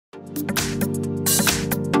Here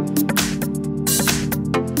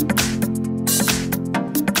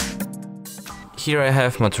I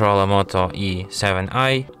have Motorola Moto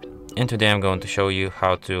E7i, and today I'm going to show you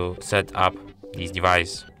how to set up this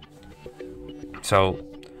device. So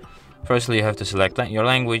firstly you have to select your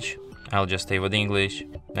language. I'll just stay with English,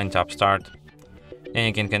 then tap start. Then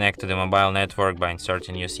you can connect to the mobile network by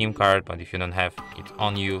inserting your SIM card, but if you don't have it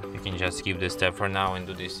on you, you can just skip this step for now and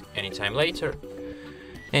do this anytime later.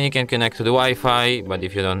 And you can connect to the Wi-Fi, but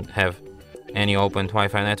if you don't have any open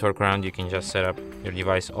Wi-Fi network around, you can just set up your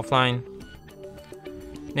device offline.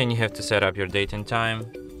 Then you have to set up your date and time.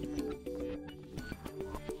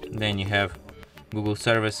 Then you have Google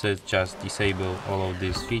services, just disable all of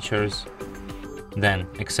these features. Then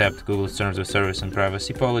accept Google's terms of service and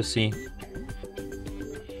privacy policy.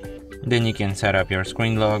 Then you can set up your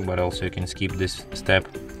screen lock, but also you can skip this step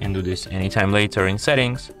and do this anytime later in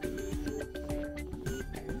settings.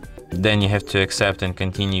 Then you have to accept and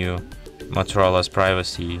continue Motorola's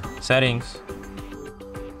privacy settings.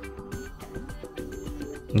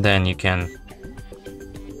 Then you can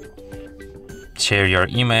share your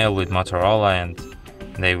email with Motorola and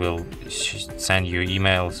they will send you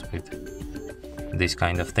emails with these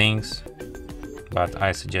kind of things, but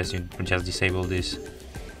I suggest you just disable this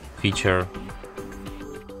feature.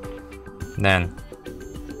 Then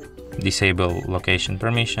disable location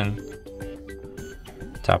permission,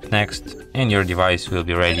 tap next, and your device will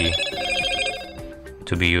be ready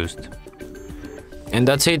to be used. And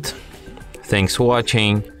that's it. Thanks for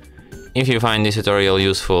watching. If you find this tutorial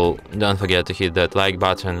useful, don't forget to hit that like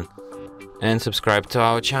button and subscribe to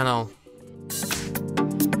our channel.